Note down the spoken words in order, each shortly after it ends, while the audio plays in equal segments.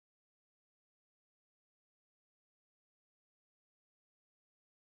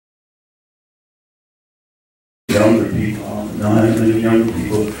Younger people. No, I have any younger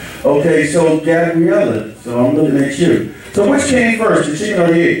people. Okay, so Gabriella. So I'm looking at you. So which came first, the chicken or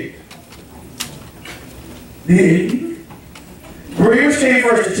the egg? The egg. Bree, which came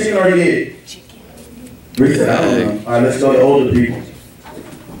first, the chicken or the egg? Chicken. Bree said, I don't know. All right, let's go to older people.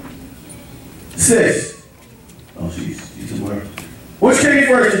 Sis. Oh, she's somewhere. Which came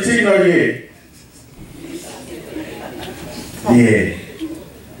first, the chicken or the egg? The egg.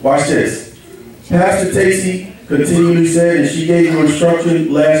 Watch this. Pastor Tacy continually said, and she gave you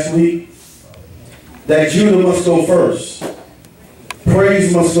instruction last week, that Judah must go first.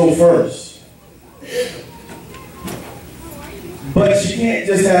 Praise must go first. But you can't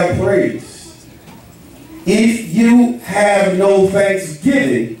just have praise. If you have no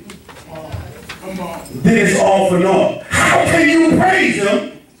thanksgiving, then it's all for naught. How can you praise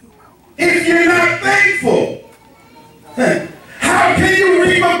him if you're not thankful? How can you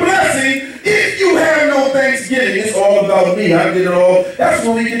reap a blessing if you have no thanksgiving? It's all about me. I did it all. That's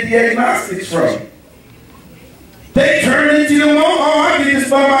where we get the agnostics from. They turn into the moment, oh, I did this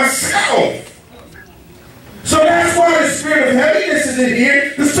by myself. So that's why the spirit of heaviness is in here,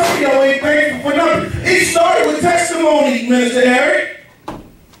 because some of y'all ain't thankful for nothing. It started with testimony, Minister Eric.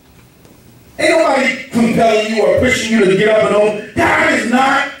 Ain't nobody compelling you or pushing you to get up and over. God is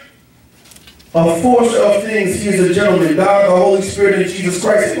not a forcer of things. He is a gentleman. God, the Holy Spirit, and Jesus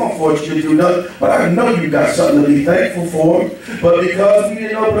Christ ain't going to force you to do nothing. But I know you got something to be thankful for. But because we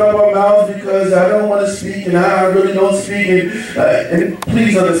didn't open up our mouths, because I don't want to speak, and I really don't speak, and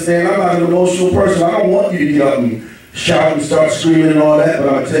please understand, I'm not an emotional person. I don't want you to get up and shout and start screaming and all that, but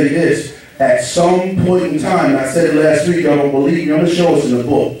I'm going to tell you this. At some point in time, and I said it last week, y'all don't believe me, I'm going to show us in the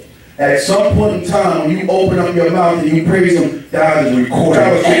book. At some point in time, when you open up your mouth and you praise him, God is recording.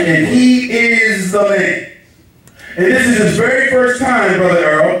 And he is the man. And this is his very first time, Brother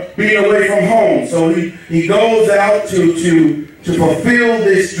Earl, being away from home. So he goes out to fulfill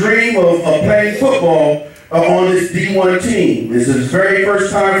this dream of playing football on this D1 team. This is his very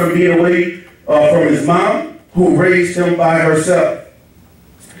first time from being away from his mom, who raised him by herself.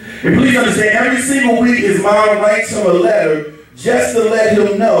 And please understand, every single week his mom writes him a letter just to let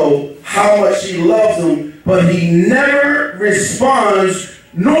him know how much she loves him, but he never responds,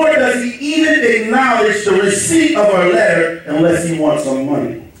 nor does he even acknowledge the receipt of her letter unless he wants some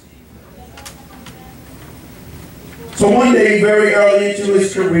money. So one day, very early into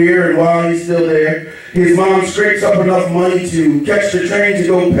his career, and while he's still there, his mom scrapes up enough money to catch the train to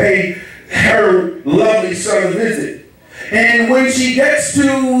go pay her lovely son a visit. And when she gets to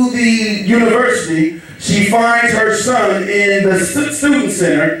the university, she finds her son in the student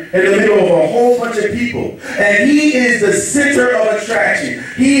center in the middle of a whole bunch of people. And he is the center of attraction.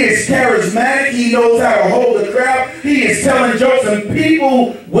 He is charismatic. He knows how to hold the crowd. He is telling jokes, and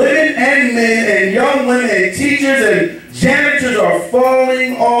people, women and men, and young women and teachers and janitors are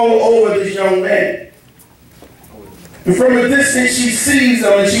falling all over this young man. And from a distance, she sees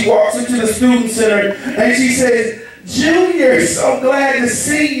him, and she walks into the student center, and she says, "Junior, so glad to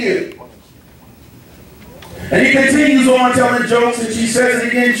see you." And he continues on telling jokes, and she says it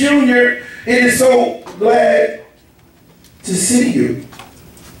again, "Junior, it is so glad to see you."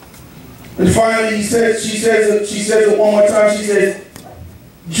 And finally, she says it one more time. She says,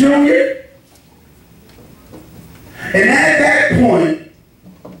 "Junior." And at that point,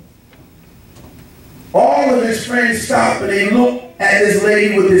 all of his friends stop and they look at this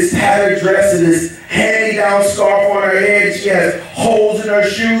lady with this tattered dress and this hand-me-down scarf on her head. She has holes in her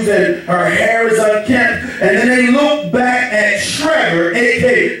shoes and her hair is unkempt. And then they look back at Trevor,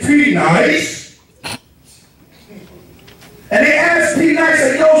 a.k.a. P-Nice. And they ask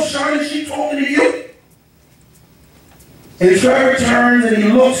P-Nice, "Yo, Sean, is she talking to you?" And Trevor turns and he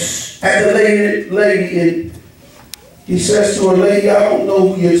looks at the lady and he says to her, "Lady, I don't know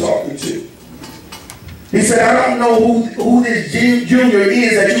who you're talking to." He said, "I don't know who this junior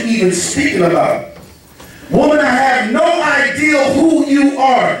is that you're even speaking about. Woman, I have no idea who you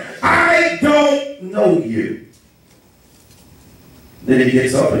are. I don't know you." Then he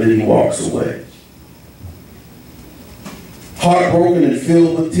gets up and then he walks away. Heartbroken and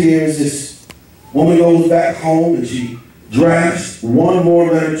filled with tears, this woman goes back home and she drafts one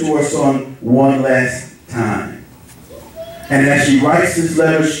more letter to her son one last time. And as she writes this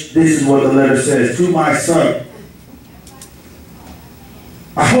letter, this is what the letter says: "To my son,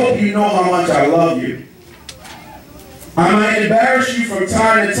 I hope you know how much I love you. I might embarrass you from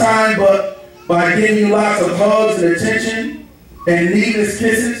time to time, but by giving you lots of hugs and attention and needless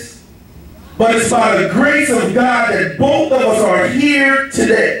kisses. But it's by the grace of God that both of us are here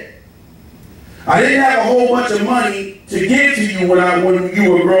today. I didn't have a whole bunch of money to give to you when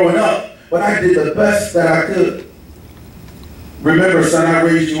you were growing up, but I did the best that I could. Remember, son, I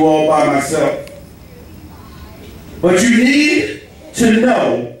raised you all by myself. But you need to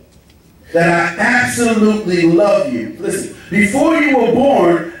know that I absolutely love you. Listen, before you were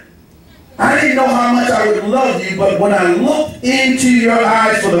born, I didn't know how much I would love you, but when I looked into your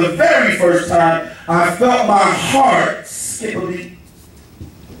eyes for the very first time, I felt my heart skip a beat.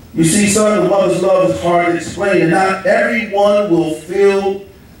 You see, son, the mother's love is hard to explain, and not everyone will feel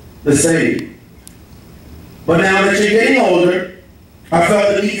the same. But now that you're getting older, I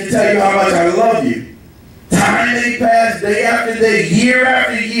felt the need to tell you how much I love you. Time may pass, day after day, year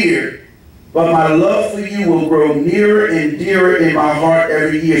after year, but my love for you will grow nearer and dearer in my heart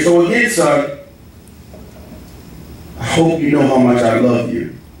every year. So again, son, I hope you know how much I love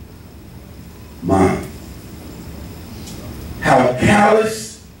you. Mom. How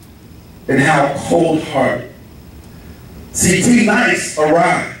callous and how cold-hearted. See, T. Nice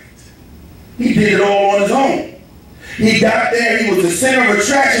arrived. He did it all on his own. He got there, he was the center of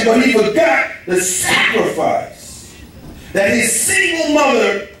attraction, but he forgot the sacrifice that his single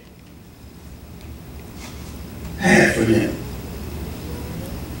mother had for him.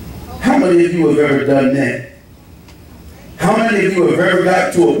 How many of you have ever done that? How many of you have ever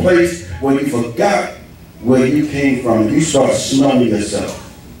got to a place where you forgot where you came from and you start smelling yourself?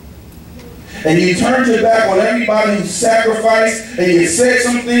 And you turned your back on everybody who sacrificed, and you said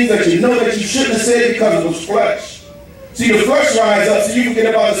some things that you know that you shouldn't have said because it was flesh. See, the flesh rises up, so you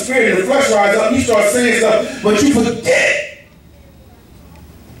forget about the spirit, and the flesh rises up, and you start saying stuff, but you forget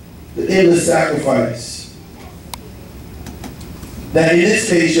the endless sacrifice that in this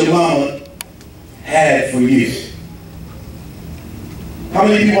case your mama had for you. How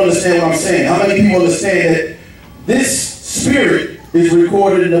many people understand what I'm saying? How many people understand that this spirit is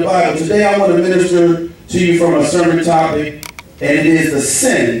recorded in the Bible? Today I want to minister to you from a sermon topic, and it is the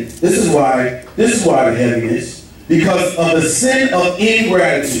sin. This is why the heaviness. Because of the sin of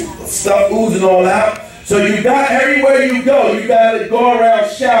ingratitude. Stuff oozing all out. So you got everywhere you go, you got to go around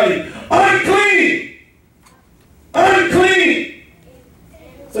shouting, unclean! Unclean!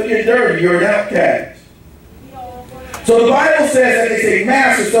 So you're dirty, you're an outcast. So the Bible says that they say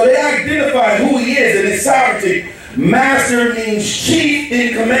master, so they identify who he is and his sovereignty. Master means chief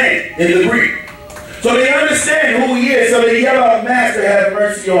in command in the Greek. So they understand who he is, so they yell out, Master, have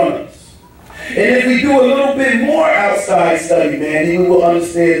mercy on us. And if we do a little bit more outside study, man, then we will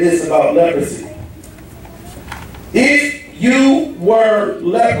understand this about leprosy. If you were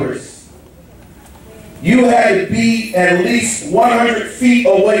lepers, you had to be at least 100 feet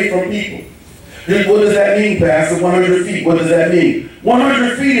away from people. What does that mean, Pastor? 100 feet, what does that mean?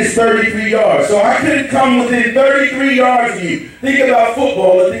 100 feet is 33 yards. So I couldn't come within 33 yards of you. Think about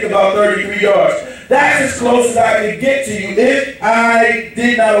football and think about 33 yards. That's as close as I could get to you. If I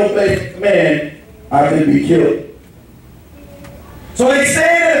did not obey the command, I could be killed. So they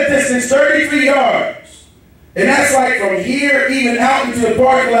stand at a distance 33 yards. And that's like from here even out into the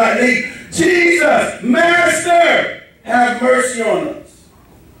parking lot. And they, Jesus, Master, have mercy on us.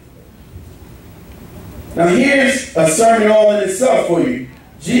 Now here's a sermon all in itself for you.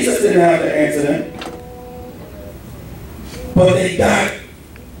 Jesus didn't have to answer them. But they got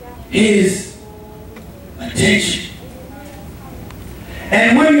his attention.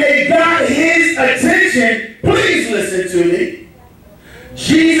 And when they got his attention, please listen to me.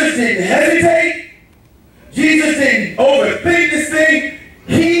 Jesus didn't hesitate. Jesus didn't overthink this thing.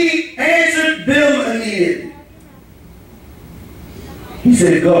 He answered them immediately. He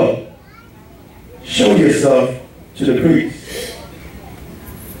said, go. Show yourself to the priest.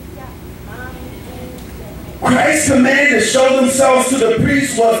 Christ's command to show themselves to the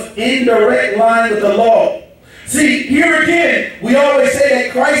priest was in direct line with the law. See, here again, we always say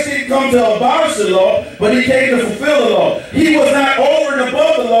that Christ didn't come to abolish the law, but he came to fulfill the law. He was not over and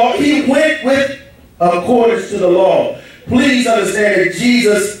above the law. He went with accordance to the law. Please understand that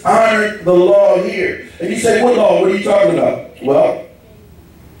Jesus honored the law here. And you say, what law? What are you talking about? Well,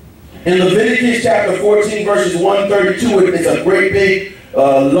 in Leviticus chapter 14, verses 132, it's a great big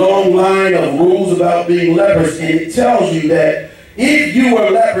long line of rules about being lepers. And it tells you that if you were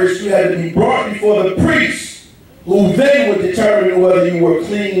lepers, you had to be brought before the priest, who then would determine whether you were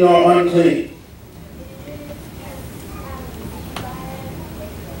clean or unclean.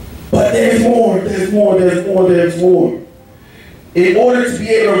 But there's more, there's more, there's more, there's more. In order to be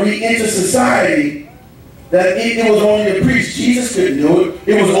able to re-enter society, that it was only the priest. Jesus couldn't do it.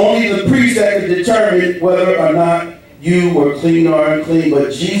 It was only the priest that could determine whether or not you were clean or unclean.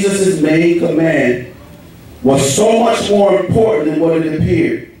 But Jesus' main command was so much more important than what it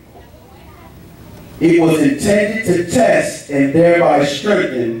appeared. It was intended to test and thereby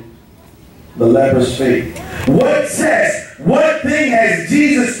strengthen The leper's faith. What test, what thing has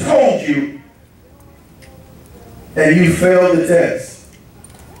Jesus told you and you failed the test?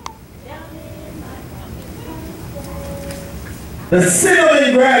 The sin of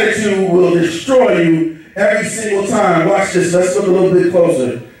ingratitude will destroy you every single time. Watch this. Let's look a little bit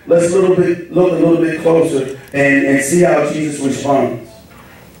closer. Let's look a little bit closer and see how Jesus responds.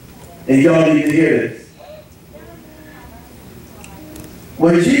 And y'all need to hear this.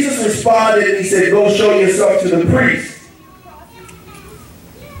 When Jesus responded, he said, go show yourself to the priest.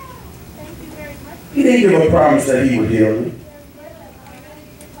 He didn't give a promise that he would heal him.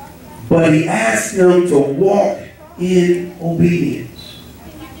 But he asked him to walk in obedience.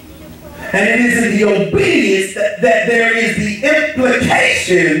 And it is in the obedience that there is the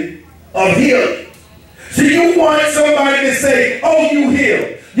implication of healing. So you want somebody to say, oh, you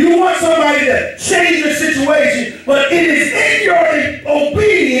healed. You want somebody to change your situation, but it is in your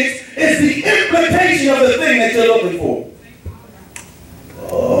obedience is the implication of the thing that you're looking for.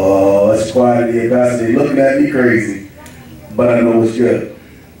 Oh, it's quiet here, Pastor. They're looking at me crazy, but I know it's good.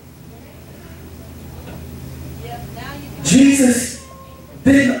 Jesus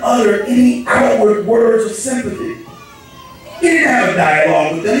didn't utter any outward words of sympathy. He didn't have a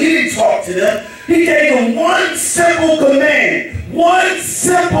dialogue with them. He didn't talk to them. He gave them one simple command, one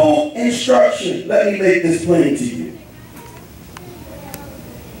simple instruction. Let me make this plain to you.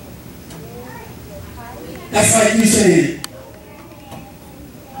 That's like you saying,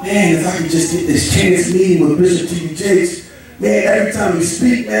 man, if I could just get this chance meeting with Bishop T.D. Jakes, man, every time he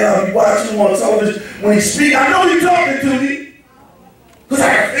speak, man, I'll be watching him on television. When he speak, I know he's talking to me, because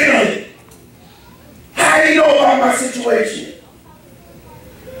I can feel it. How do you know about my situation?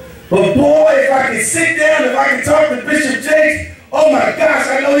 But boy, if I can sit down, if I can talk to Bishop Jakes, oh my gosh,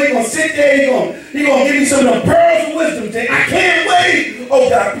 I know he's going to sit there, he's going to give me some of the pearls of wisdom. I can't wait. Oh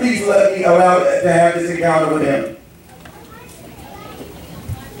God, please let me allow to have this encounter with him.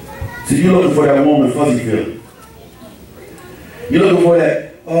 So you're looking for that warm and fuzzy feeling. You're looking for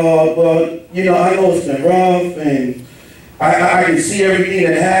that, but you know, I know it's been rough and I can see everything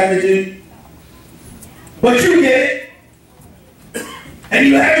that happened to you. But you get it. And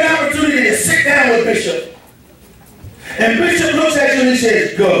you have an opportunity to sit down with Bishop. And Bishop looks at you and he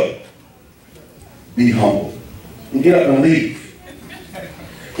says, go. Be humble. And get up and leave.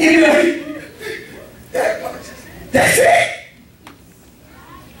 You know, that's it.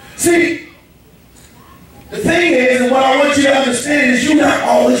 See, the thing is, and what I want you to understand is you're not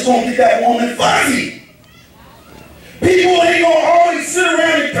always going to get that warm and fuzzy. People ain't going to always sit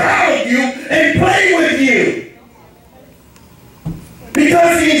around and crowd you and play with you.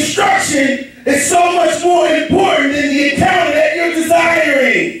 Because the instruction is so much more important than the encounter that you're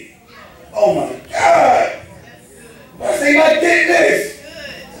desiring. Oh my God. I say like this.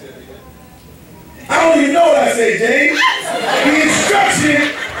 I don't even know what I say, James. The instruction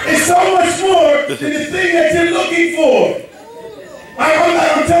is so much more than the thing that you're looking for.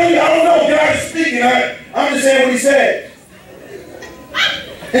 I'm telling you, I don't know. God is speaking. I'm just saying what he said.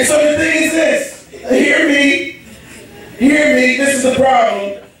 And so the thing is this. Hear me. Hear me, this is the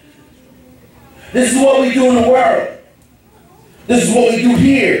problem. This is what we do in the world. This is what we do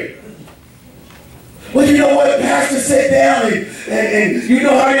here. Well, you know what? Pastor sat down and you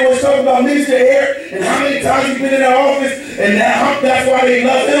know how they always talk about Minister Eric and how many times he's been in their office and now that's why they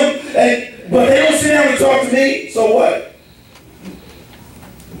love him. But they don't sit down and talk to me, so what?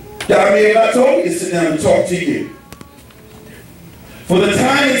 God may have not told me to sit down and talk to you. For the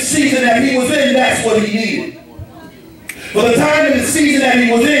time and season that he was in, that's what he needed. For the time and the season that he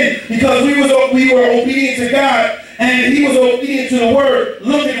was in, because we were obedient to God and he was obedient to the word,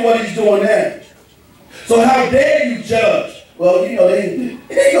 look at what he's doing now. So how dare you judge? Well, you know, it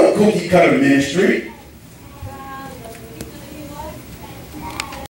ain't no cookie cutter ministry.